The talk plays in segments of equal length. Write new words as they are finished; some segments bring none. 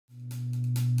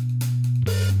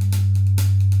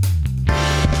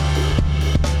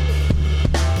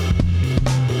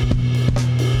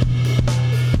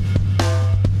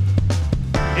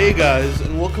Hey guys,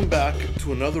 and welcome back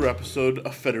to another episode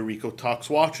of Federico Talks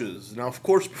Watches. Now, of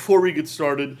course, before we get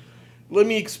started, let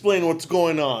me explain what's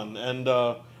going on and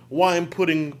why I'm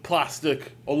putting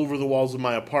plastic all over the walls of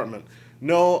my apartment.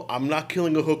 No, I'm not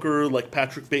killing a hooker like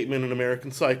Patrick Bateman in American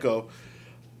Psycho.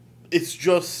 It's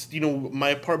just, my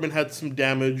apartment had some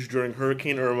damage during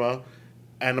Hurricane Irma,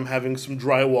 and I'm having some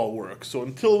drywall work. So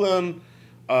until then,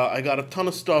 I got a ton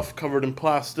of stuff covered in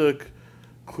plastic,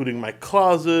 including my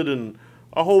closet and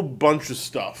a whole bunch of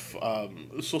stuff.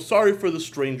 So sorry for the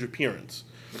strange appearance.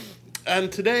 And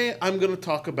today I'm going to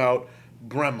talk about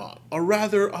Bremont, or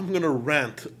rather I'm going to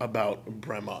rant about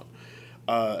Bremont.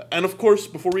 And of course,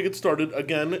 before we get started,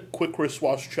 again, quick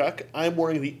wristwatch check. I'm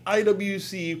wearing the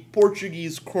IWC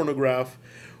Portuguese chronograph,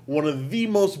 one of the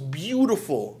most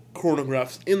beautiful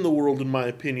chronographs in the world in my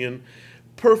opinion.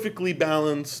 Perfectly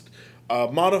balanced,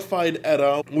 modified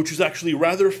ETA, which is actually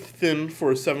rather thin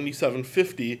for a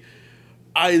 7750.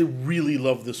 I really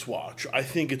love this watch. I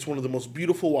think it's one of the most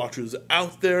beautiful watches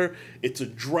out there. It's a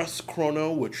dress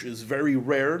chrono, which is very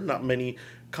rare. Not many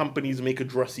companies make a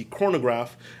dressy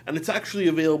chronograph, and it's actually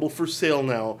available for sale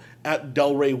now at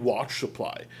Delray Watch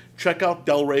Supply. Check out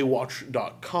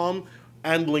delraywatch.com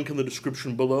and link in the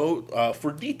description below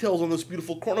for details on this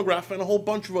beautiful chronograph and a whole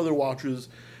bunch of other watches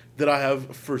that I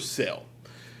have for sale.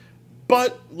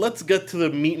 But let's get to the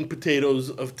meat and potatoes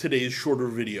of today's shorter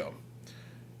video.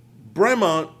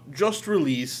 Bremont just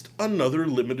released another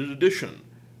limited edition.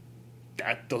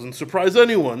 That doesn't surprise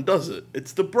anyone, does it?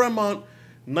 It's the Bremont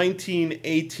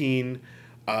 1918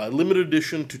 limited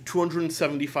edition to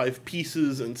 275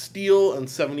 pieces in steel and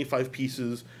 75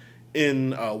 pieces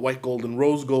in white gold and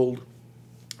rose gold.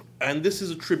 And this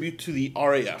is a tribute to the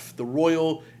RAF, the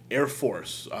Royal Air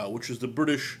Force, which is the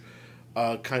British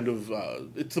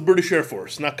it's the British Air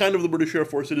Force. Not kind of the British Air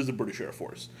Force, it is the British Air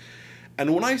Force.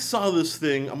 And when I saw this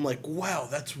thing, I'm like, wow,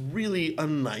 that's really a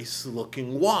nice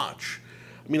looking watch.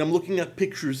 I mean, I'm looking at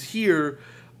pictures here.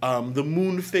 The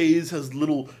moon phase has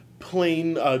little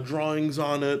plain drawings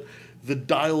on it. The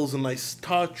dial's a nice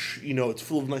touch. It's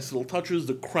full of nice little touches.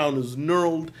 The crown is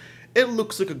knurled. It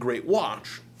looks like a great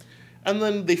watch. And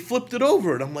then they flipped it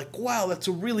over, and I'm like, wow, that's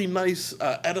a really nice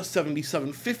ETA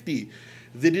 7750.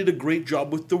 They did a great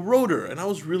job with the rotor, and I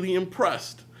was really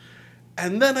impressed.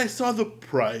 And then I saw the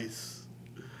price.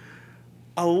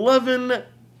 Over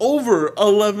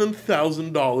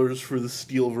 $11,000 for the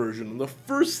steel version. And the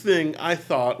first thing I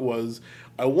thought was,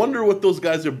 I wonder what those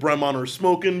guys at Bremont are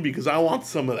smoking, because I want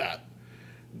some of that.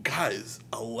 Guys,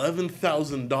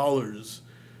 $11,000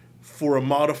 for a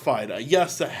modified,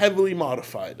 yes, a heavily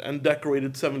modified and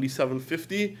decorated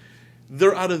 7750.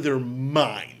 They're out of their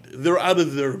mind. They're out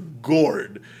of their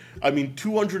gourd. I mean,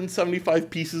 275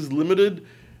 pieces limited.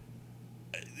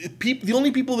 The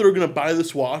only people that are going to buy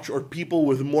this watch are people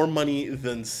with more money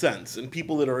than sense, and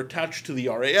people that are attached to the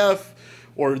RAF,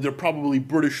 or they're probably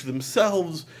British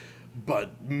themselves.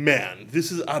 But man,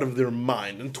 this is out of their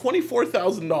mind. And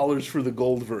 $24,000 for the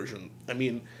gold version. I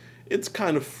mean, it's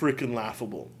kind of freaking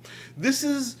laughable. This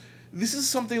is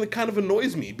something that kind of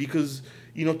annoys me because,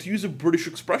 to use a British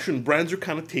expression, brands are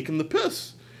kind of taking the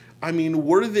piss. I mean,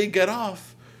 where do they get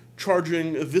off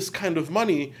charging this kind of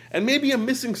money? And maybe I'm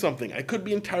missing something. I could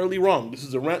be entirely wrong. This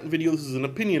is a rant video. This is an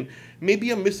opinion. Maybe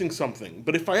I'm missing something.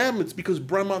 But if I am, it's because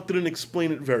Bremont didn't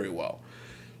explain it very well.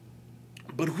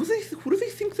 But who do they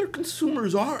think their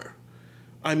consumers are?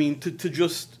 I mean, to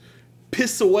just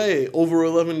piss away over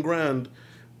 11 grand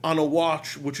on a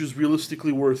watch which is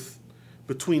realistically worth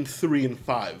between 3 and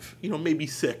 5. Maybe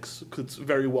 6, because it's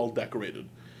very well decorated.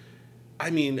 I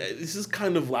mean, this is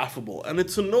kind of laughable, and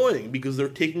it's annoying because they're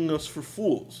taking us for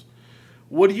fools.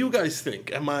 What do you guys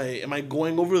think? Am I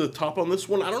going over the top on this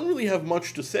one? I don't really have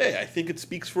much to say. I think it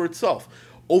speaks for itself.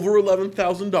 Over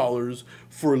 $11,000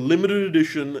 for a limited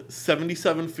edition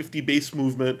 7750 base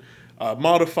movement,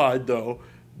 modified though,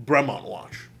 Bremont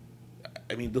watch.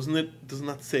 I mean, doesn't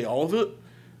that say all of it?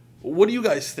 What do you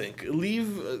guys think?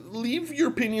 Leave your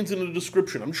opinions in the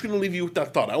description. I'm just going to leave you with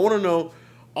that thought. I want to know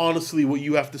honestly what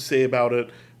you have to say about it.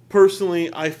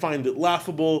 Personally, I find it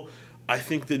laughable. I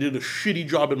think they did a shitty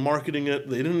job in marketing it.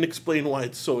 They didn't explain why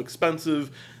it's so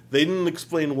expensive. They didn't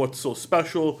explain what's so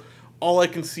special. All I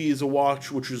can see is a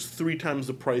watch which is 3 times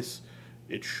the price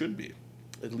it should be,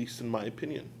 at least in my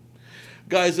opinion.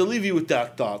 Guys, I'll leave you with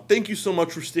that thought. Thank you so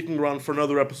much for sticking around for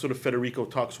another episode of Federico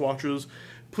Talks Watches.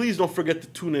 Please don't forget to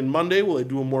tune in Monday while I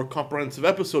do a more comprehensive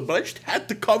episode, but I just had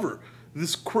to cover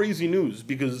this crazy news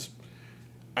because,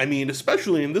 I mean,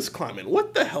 especially in this climate,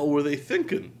 what the hell were they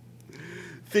thinking?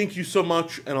 Thank you so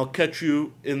much, and I'll catch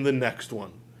you in the next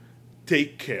one.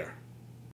 Take care.